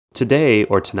Today,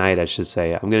 or tonight I should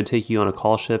say, I'm going to take you on a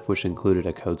call shift which included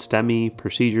a code STEMI,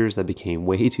 procedures that became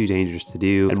way too dangerous to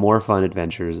do, and more fun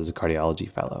adventures as a cardiology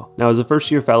fellow. Now as a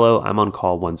first year fellow, I'm on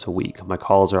call once a week. My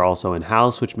calls are also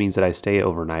in-house, which means that I stay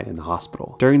overnight in the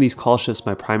hospital. During these call shifts,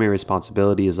 my primary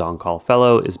responsibility as on-call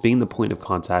fellow is being the point of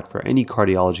contact for any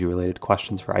cardiology related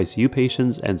questions for ICU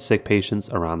patients and sick patients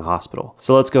around the hospital.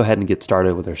 So let's go ahead and get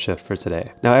started with our shift for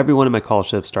today. Now every one of my call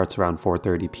shifts starts around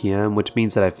 4:30 p.m., which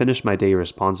means that I finished my day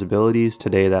responsibilities.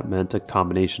 Today that meant a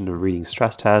combination of reading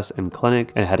stress tests and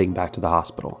clinic and heading back to the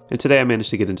hospital. And today I managed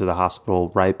to get into the hospital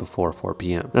right before 4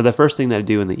 p.m. Now the first thing that I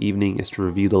do in the evening is to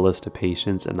review the list of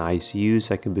patients in the ICU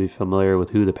so I can be familiar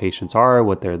with who the patients are,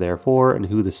 what they're there for, and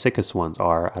who the sickest ones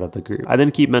are out of the group. I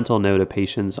then keep mental note of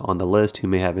patients on the list who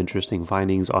may have interesting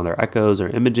findings on their echoes or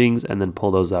imagings and then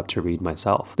pull those up to read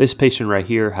myself. This patient right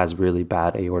here has really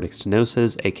bad aortic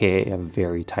stenosis, aka a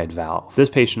very tight valve. This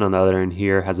patient on the other end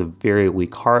here has a very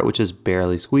weak heart, which is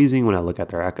barely squeezing when I look at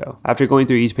their echo. After going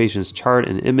through each patient's chart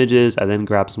and images, I then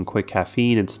grab some quick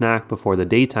caffeine and snack before the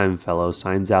daytime fellow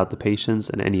signs out the patients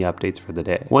and any updates for the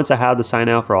day. Once I have the sign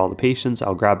out for all the patients,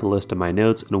 I'll grab a list of my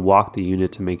notes and walk the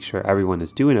unit to make sure everyone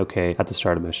is doing okay at the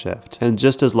start of my shift. And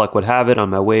just as luck would have it, on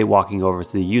my way walking over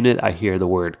to the unit, I hear the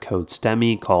word code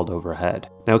STEMI called overhead.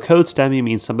 Now code STEMI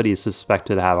means somebody is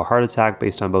suspected to have a heart attack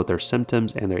based on both their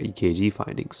symptoms and their EKG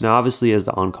findings. Now obviously as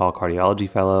the on-call cardiology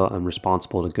fellow, I'm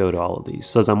responsible to go to all of these.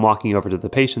 So as I'm walking over to the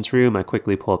patient's room, I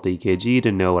quickly pull up the EKG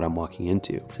to know what I'm walking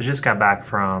into. So just got back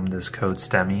from this code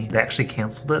STEMI. They actually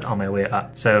canceled it on my way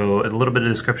up. So a little bit of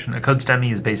description. A code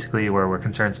STEMI is basically where we're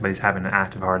concerned somebody's having an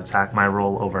active heart attack. My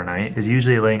role overnight is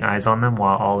usually laying eyes on them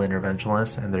while all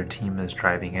interventionalists and their team is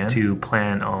driving in to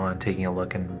plan on taking a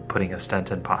look and putting a stent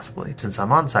in possibly. Since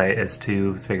I'm on site, is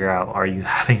to figure out, are you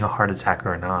having a heart attack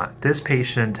or not? This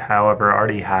patient, however,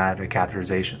 already had a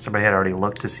catheterization. Somebody had already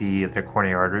looked to see if their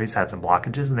coronary arteries had some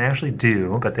blockages, and they actually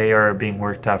do, but they are being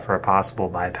worked up for a possible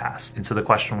bypass. And so the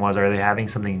question was, are they having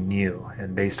something new?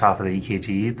 And based off of the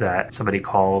EKG that somebody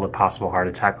called a possible heart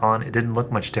attack on, it didn't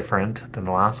look much different than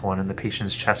the last one, and the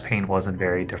patient's chest pain wasn't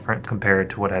very different compared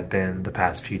to what had been the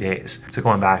past few days. So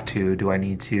going back to, do I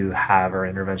need to have our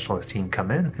interventionalist team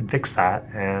come in and fix that?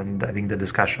 And I think the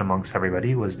discussion amongst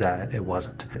everybody was that it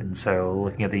wasn't. And so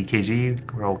looking at the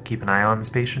EKG, we'll keep an eye on this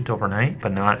patient overnight,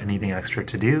 but not anything extra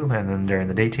to do. And then during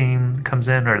the day team comes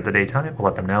in, or the daytime, we'll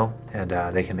let them know, and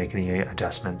they can make any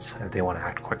adjustments if they want to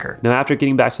act quicker. Now after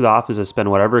getting back to the office, I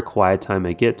spend whatever quiet time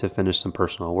I get to finish some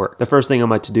personal work. The first thing on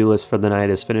my to-do list for the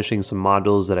night is finishing some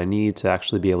modules that I need to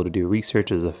actually be able to do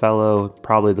research as a fellow.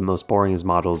 Probably the most boringest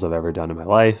modules I've ever done in my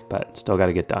life, but still got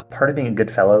to get done. Part of being a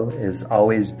good fellow is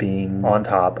always being on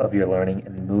top of your learning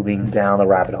and moving down the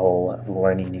rabbit hole of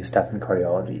learning new stuff in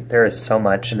cardiology. There is so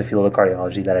much in the field of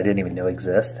cardiology that I didn't even know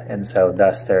exist, and so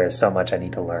thus there is so much I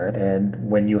need to learn. And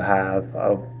when you have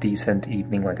a decent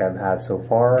evening like I've had so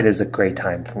far, it is a great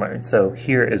time to learn. So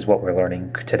here is what we're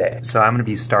learning today. So I'm going to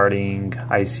be starting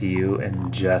ICU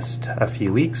in just a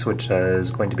few weeks, which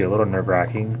is going to be a little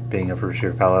nerve-wracking being a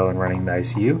first-year fellow and running the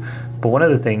ICU. But one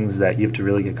of the things that you have to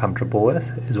really get comfortable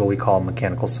with is what we call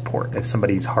mechanical support. If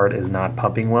somebody's heart is not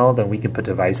pumping well, then we can put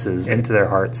devices into their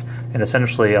hearts and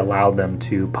essentially allow them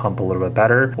to pump a little bit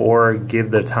better, or give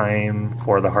the time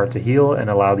for the heart to heal and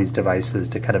allow these devices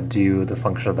to kind of do the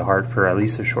function of the heart for at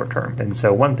least a short term. And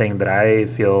so one thing that I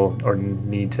feel or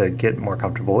need to get more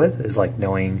comfortable with is like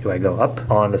knowing, do I go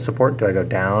up on the support, do I go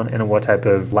down, and what type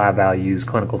of lab values,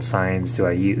 clinical signs do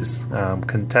I use?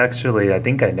 Contextually, I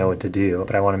think I know what to do,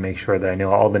 but I want to make sure that I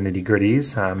know all the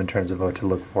nitty-gritties in terms of what to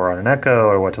look for on an echo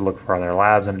or what to look for on their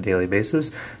labs on a daily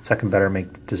basis, so I can better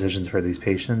make decisions for these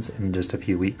patients in just a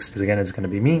few weeks. Because again, it's going to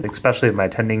be me, especially if my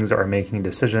attendings are making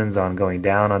decisions on going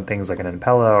down on things like an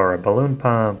Impella or a balloon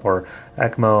pump or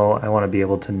ECMO. I want to be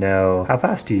able to know how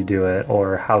fast do you do it,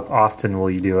 or how often will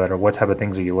you do it, or what type of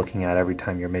things are you looking at every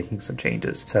time you're making some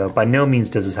changes. So by no means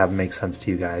does this have to make sense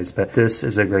to you guys, but this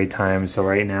is a great time. So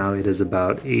right now it is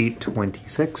about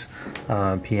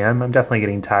 8:26 p.m. I'm definitely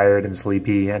getting tired and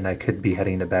sleepy, and I could be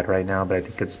heading to bed right now, but I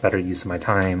think it's better use of my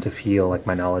time to feel like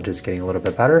my knowledge is getting a little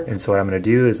bit better. And so what I'm going to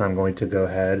do is I'm going to go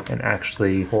ahead and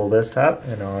actually pull this up,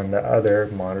 and on the other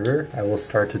monitor I will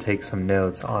start to take some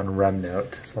notes on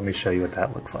RemNote. So let me show you what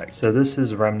that looks like. So this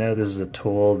is RemNote. This is a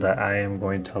tool that I am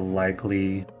going to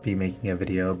likely be making a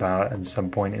video about at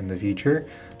some point in the future.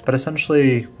 But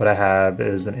essentially what I have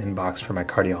is an inbox for my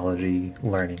cardiology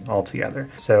learning altogether.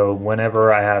 So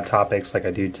whenever I have topics like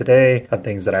I do today of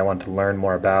things that I want to learn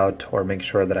more about or make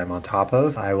sure that I'm on top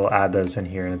of, I will add those in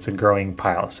here, and it's a growing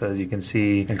pile. So as you can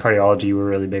see, in cardiology, we're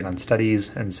really big on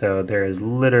studies, and so there is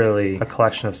literally a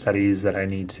collection of studies that I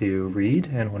need to read,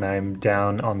 and when I'm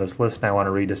down on this list and I want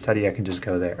to read a study, I can just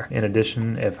go there. In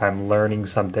addition, if I'm learning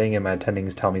something and my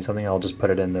attendings tell me something, I'll just put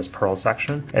it in this Pearl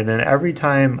section. And then every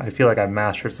time I feel like I've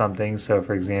mastered something, so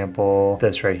for example,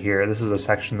 this right here, this is a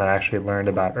section that I actually learned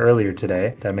about earlier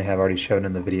today that I may have already shown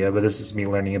in the video, but this is me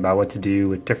learning about what to do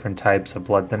with different types of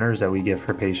blood thinners that we give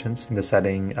for patients in the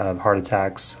setting of heart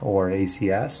attacks or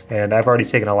ACS. And I've already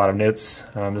taken a lot of notes.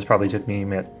 This probably took me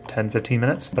 10-15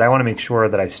 minutes, but I want to make sure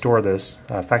that I store this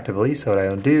effectively. So what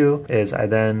I do is I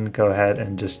then go ahead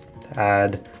and just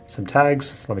add some tags.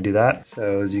 So let me do that.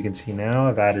 So as you can see now,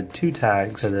 I've added 2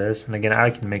 tags to this. And again, I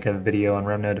can make a video on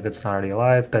RemNote if it's not already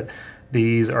live, but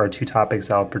these are 2 topics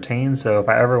that will pertain. So if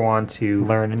I ever want to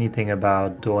learn anything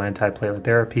about dual antiplatelet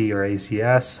therapy or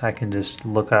ACS, I can just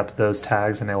look up those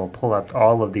tags and it will pull up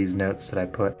all of these notes that I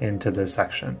put into this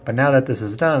section. But now that this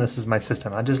is done, this is my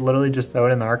system. I just literally just throw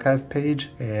it in the archive page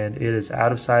and it is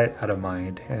out of sight, out of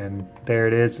mind. And there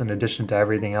it is, in addition to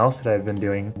everything else that I've been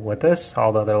doing with this.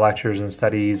 All the other lectures and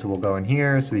studies will go in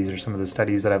here. So these are some of the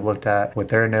studies that I've looked at with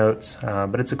their notes.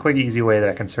 But it's a quick, easy way that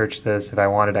I can search this. If I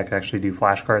wanted, I could actually do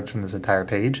flashcards from this entire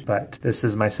page. But this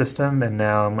is my system, and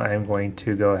now I'm going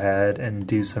to go ahead and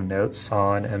do some notes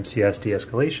on MCS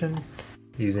de-escalation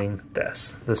using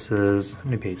this. This is, how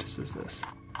many pages is this?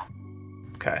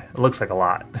 Okay, it looks like a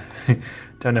lot.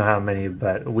 Don't know how many,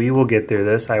 but we will get through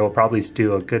this. I will probably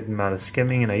do a good amount of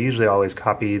skimming, and I usually always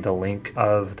copy the link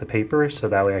of the paper so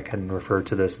that way I can refer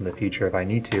to this in the future if I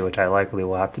need to, which I likely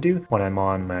will have to do when I'm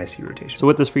on my ICU rotation. So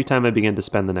with this free time, I began to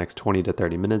spend the next 20 to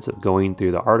 30 minutes of going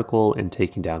through the article and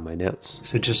taking down my notes.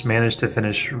 So just managed to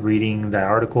finish reading that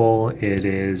article. It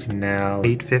is now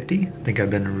 8:50. I think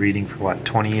I've been reading for what,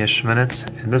 20-ish minutes?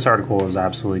 And this article is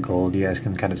absolutely gold. You guys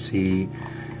can kind of see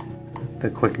the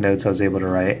quick notes I was able to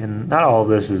write, and not all of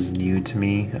this is new to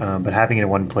me, but having it in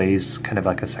one place, kind of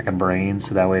like a second brain,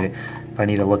 so that way if I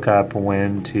need to look up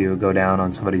when to go down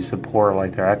on somebody's support,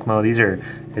 like their ECMO, these are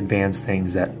advanced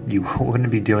things that you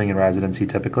wouldn't be doing in residency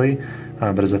typically,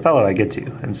 but as a fellow I get to.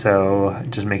 And so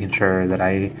just making sure that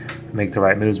I make the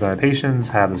right moves by my patients,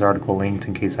 have this article linked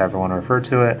in case I ever want to refer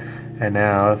to it. And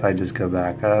now if I just go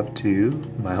back up to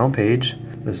my homepage,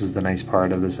 this is the nice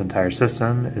part of this entire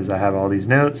system, is I have all these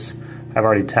notes. I've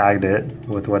already tagged it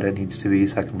with what it needs to be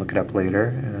so I can look it up later,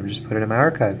 and I've just put it in my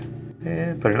archive.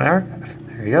 And put it in my archive.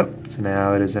 There you go. So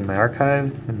now it is in my archive,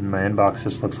 and my inbox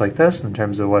just looks like this in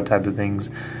terms of what type of things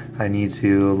I need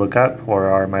to look up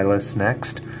or are my lists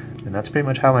next. And that's pretty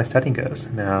much how my studying goes.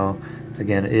 Now,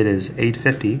 again, it is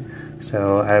 8:50.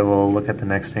 So I will look at the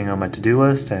next thing on my to-do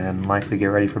list and likely get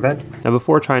ready for bed. Now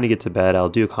before trying to get to bed, I'll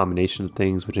do a combination of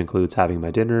things, which includes having my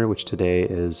dinner, which today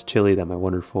is chili that my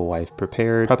wonderful wife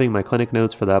prepared, prepping my clinic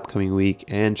notes for the upcoming week,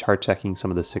 and chart checking some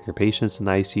of the sicker patients in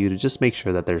the ICU to just make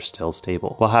sure that they're still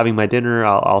stable. While having my dinner,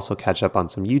 I'll also catch up on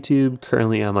some YouTube.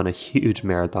 Currently, I'm on a huge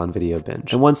marathon video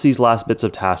binge. And once these last bits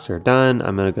of tasks are done,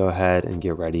 I'm gonna go ahead and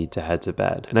get ready to head to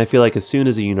bed. And I feel like as soon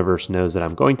as the universe knows that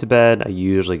I'm going to bed, I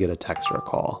usually get a text or a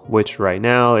call, which right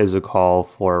now is a call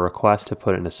for a request to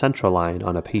put in a central line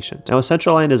on a patient. Now a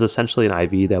central line is essentially an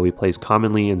IV that we place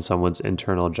commonly in someone's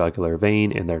internal jugular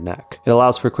vein in their neck. It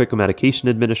allows for quick medication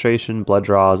administration, blood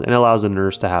draws, and allows a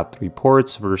nurse to have 3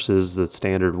 ports versus the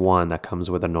standard 1 that comes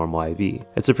with a normal IV.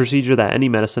 It's a procedure that any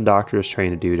medicine doctor is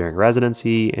trained to do during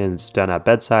residency, and it's done at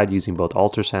bedside using both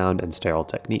ultrasound and sterile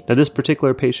technique. Now this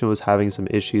particular patient was having some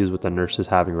issues with the nurses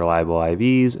having reliable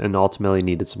IVs and ultimately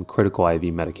needed some critical IV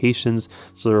medications,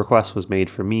 so the request was made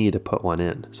for me to put one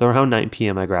in. So around 9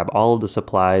 p.m. I grab all of the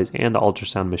supplies and the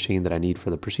ultrasound machine that I need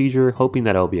for the procedure, hoping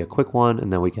that it'll be a quick one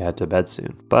and then we can head to bed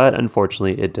soon. But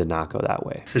unfortunately it did not go that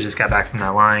way. So just got back from that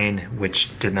line,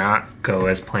 which did not go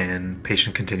as planned.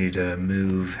 Patient continued to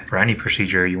move. For any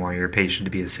procedure, you want your patient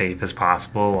to be as safe as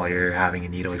possible while you're having a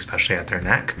needle, especially at their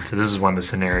neck. So this is one of the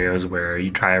scenarios where you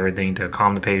try everything to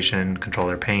calm the patient, control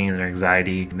their pain, their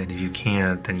anxiety, and if you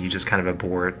can't, then you just kind of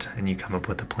abort and you come up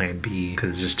with a plan B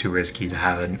because it's just too risky to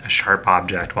have a sharp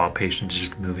object while a patient is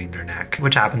just moving their neck,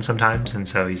 which happens sometimes, and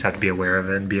so you just have to be aware of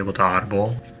it and be able to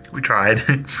audible. We tried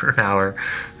for an hour,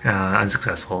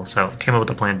 unsuccessful, so came up with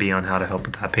a plan B on how to help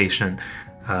with that patient.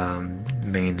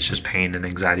 Main is just pain and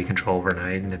anxiety control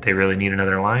overnight, and if they really need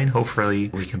another line, hopefully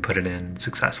we can put it in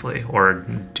successfully or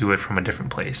do it from a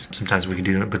different place. Sometimes we can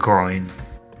do the groin.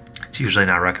 It's usually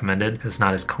not recommended. It's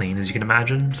not as clean as you can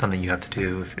imagine, something you have to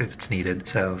do if it's needed.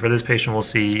 So for this patient, we'll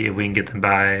see if we can get them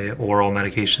by oral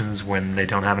medications when they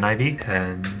don't have an IV.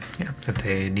 And yeah, if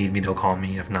they need me, they'll call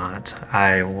me. If not,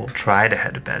 I will try to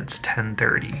head to bed. It's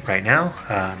 10:30 right now.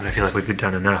 And I feel like we've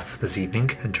done enough this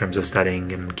evening in terms of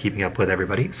studying and keeping up with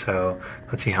everybody. So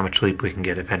let's see how much sleep we can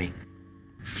get, if any.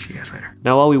 See you guys later.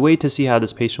 Now, while we wait to see how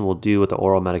this patient will do with the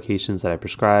oral medications that I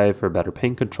prescribe for better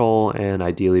pain control and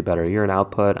ideally better urine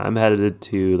output, I'm headed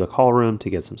to the call room to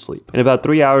get some sleep. And about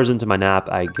 3 hours into my nap,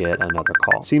 I get another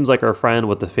call. Seems like our friend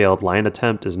with the failed line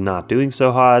attempt is not doing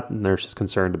so hot. The nurse is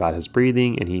concerned about his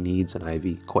breathing and he needs an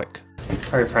IV quick.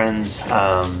 All right, friends.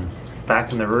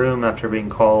 Back in the room after being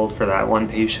called for that one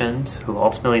patient who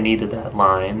ultimately needed that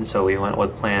line, so we went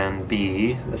with plan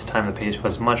B. This time the patient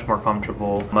was much more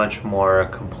comfortable, much more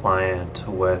compliant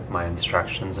with my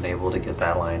instructions and able to get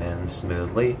that line in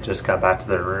smoothly. Just got back to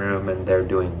the room and they're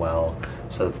doing well,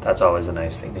 so that's always a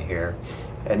nice thing to hear.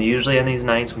 And usually on these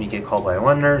nights when you get called by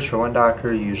one nurse or one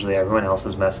doctor, usually everyone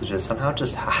else's messages somehow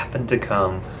just happen to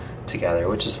come together,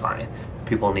 which is fine.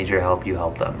 People need your help, you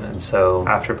help them. And so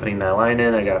after putting that line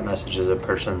in, I got messages of a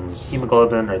person's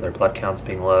hemoglobin or their blood counts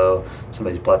being low.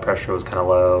 Somebody's blood pressure was kind of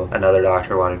low. Another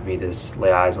doctor wanted me to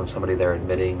lay eyes on somebody they're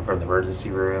admitting from the emergency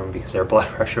room because their blood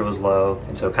pressure was low.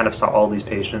 And so kind of saw all these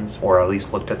patients, or at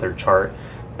least looked at their chart.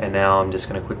 And now I'm just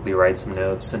going to quickly write some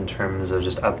notes in terms of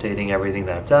just updating everything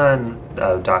that I've done,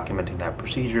 documenting that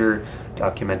procedure,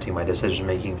 documenting my decision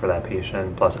making for that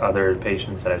patient, plus other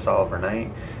patients that I saw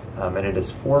overnight. And it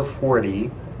is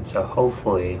 4:40, and so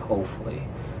hopefully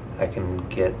I can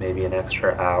get maybe an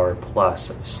extra hour plus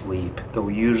of sleep.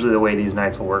 Usually the way these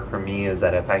nights will work for me is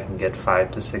that if I can get 5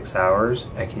 to 6 hours,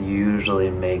 I can usually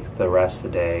make the rest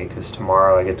of the day, because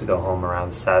tomorrow I get to go home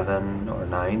around 7 or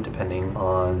 9 depending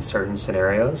on certain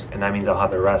scenarios, and that means I'll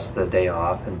have the rest of the day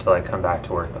off until I come back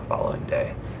to work the following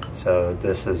day. So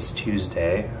this is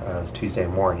Tuesday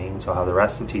morning, so I'll have the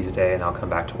rest of Tuesday and I'll come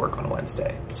back to work on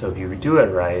Wednesday. So if you do it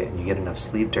right and you get enough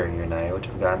sleep during your night, which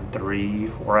I've gotten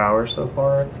 3-4 hours so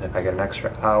far, and if I get an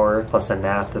extra hour plus a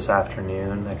nap this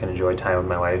afternoon, I can enjoy time with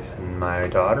my wife and my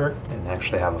daughter and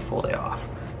actually have a full day off.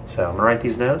 So I'm gonna write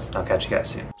these notes and I'll catch you guys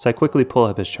soon. So I quickly pull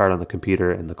up his chart on the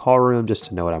computer in the call room just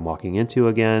to know what I'm walking into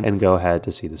again and go ahead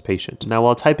to see this patient. Now,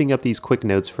 while typing up these quick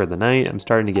notes for the night, I'm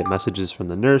starting to get messages from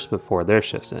the nurse before their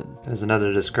shift's in. There's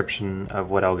another description of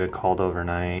what I'll get called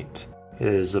overnight. It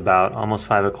is about almost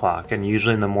 5 o'clock, and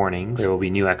usually in the mornings there will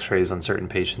be new x-rays on certain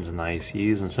patients in the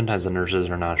ICUs, and sometimes the nurses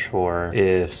are not sure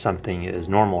if something is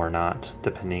normal or not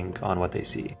depending on what they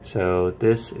see. So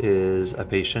this is a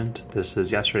patient, this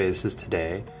is yesterday, this is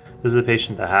today. This is a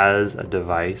patient that has a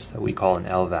device that we call an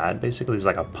LVAD. Basically it's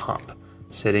like a pump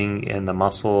sitting in the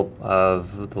muscle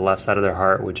of the left side of their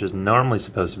heart, which is normally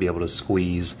supposed to be able to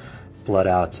squeeze blood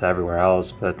out to everywhere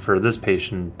else, but for this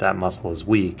patient that muscle is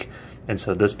weak. And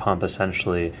so this pump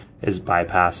essentially is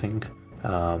bypassing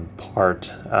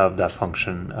part of that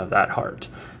function of that heart,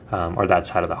 or that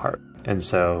side of the heart. And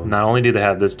so not only do they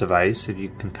have this device, if you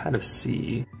can kind of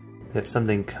see, they have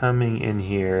something coming in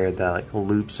here that like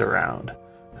loops around.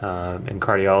 In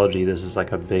cardiology, this is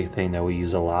like a big thing that we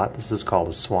use a lot. This is called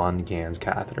a Swan Ganz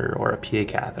catheter, or a PA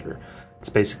catheter. It's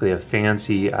basically a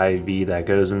fancy IV that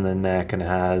goes in the neck and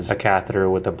has a catheter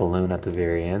with a balloon at the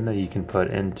very end that you can put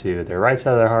into their right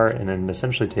side of their heart and then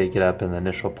essentially take it up in the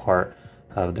initial part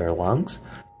of their lungs.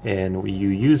 And you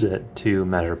use it to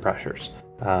measure pressures.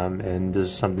 And this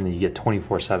is something that you get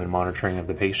 24/7 monitoring of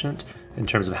the patient in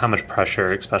terms of how much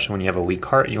pressure, especially when you have a weak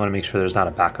heart. You want to make sure there's not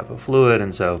a backup of fluid,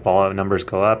 and so if volume numbers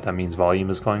go up, that means volume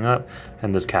is going up,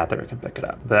 and this catheter can pick it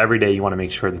up. But every day you want to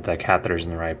make sure that that catheter is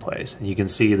in the right place. And you can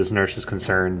see this nurse is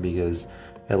concerned because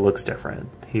it looks different.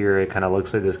 Here it kind of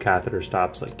looks like this catheter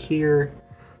stops like here,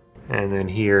 and then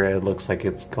here it looks like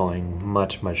it's going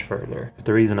much further. But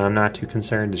the reason I'm not too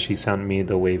concerned is she sent me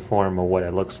the waveform of what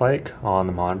it looks like on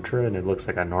the monitor, and it looks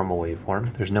like a normal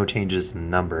waveform. There's no changes in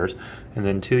numbers. And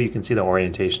then two, you can see the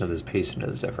orientation of this patient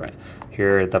is different.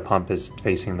 Here the pump is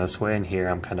facing this way, and here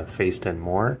I'm kind of faced in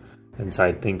more. And so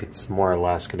I think it's more or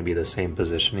less going to be the same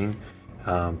positioning,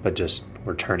 but just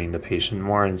we're turning the patient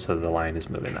more, and so the line is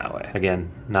moving that way. Again,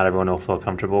 not everyone will feel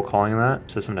comfortable calling that,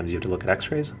 so sometimes you have to look at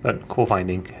x-rays, but cool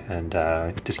finding, and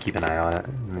just keep an eye on it,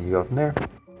 and then you go from there.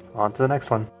 On to the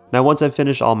next one. Now once I've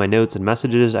finished all my notes and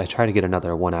messages, I try to get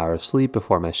another 1 hour of sleep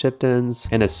before my shift ends,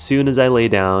 and as soon as I lay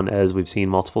down, as we've seen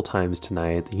multiple times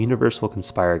tonight, the universe will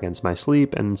conspire against my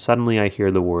sleep, and suddenly I hear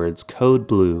the words "Code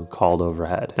Blue" called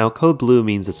overhead. Now Code Blue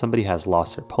means that somebody has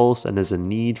lost their pulse and is in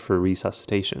need for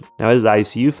resuscitation. Now as the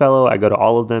ICU fellow, I go to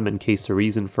all of them in case the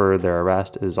reason for their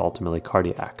arrest is ultimately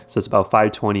cardiac. So it's about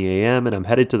 5:20 a.m. and I'm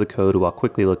headed to the code while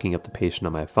quickly looking up the patient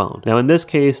on my phone. Now in this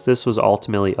case, this was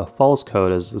ultimately a false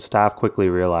code, as the staff quickly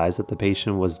realized that the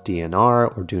patient was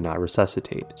DNR, or do not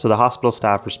resuscitate. So the hospital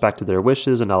staff respected their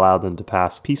wishes and allowed them to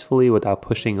pass peacefully without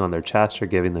pushing on their chest or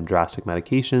giving them drastic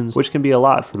medications, which can be a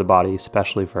lot for the body,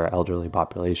 especially for our elderly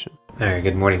population. Alright,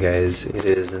 good morning guys. It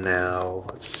is now,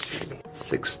 let's see,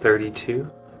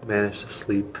 6:32. Managed to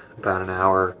sleep about an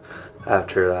hour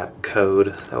after that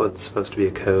code. That wasn't supposed to be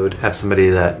a code. I have somebody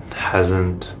that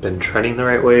hasn't been trending the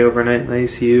right way overnight in the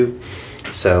ICU.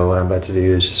 So what I'm about to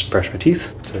do is just brush my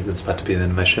teeth, since it's about to be the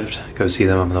end of my shift, go see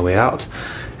them on the way out,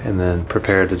 and then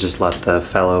prepare to just let the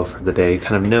fellow for the day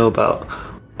kind of know about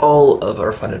all of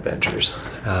our fun adventures.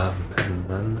 And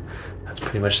then that's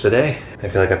pretty much the day. I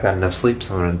feel like I've got enough sleep,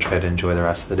 so I'm going to try to enjoy the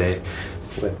rest of the day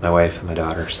with my wife and my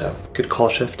daughter. So good call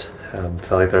shift. I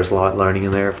felt like there's a lot learning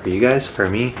in there for you guys, for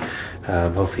me.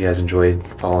 Hopefully you guys enjoyed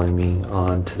following me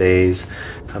on today's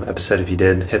episode. If you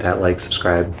did, hit that like,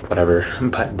 subscribe, whatever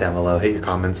button down below. Hit your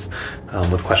comments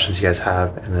with questions you guys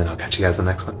have, and then I'll catch you guys in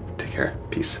the next one. Take care.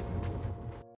 Peace.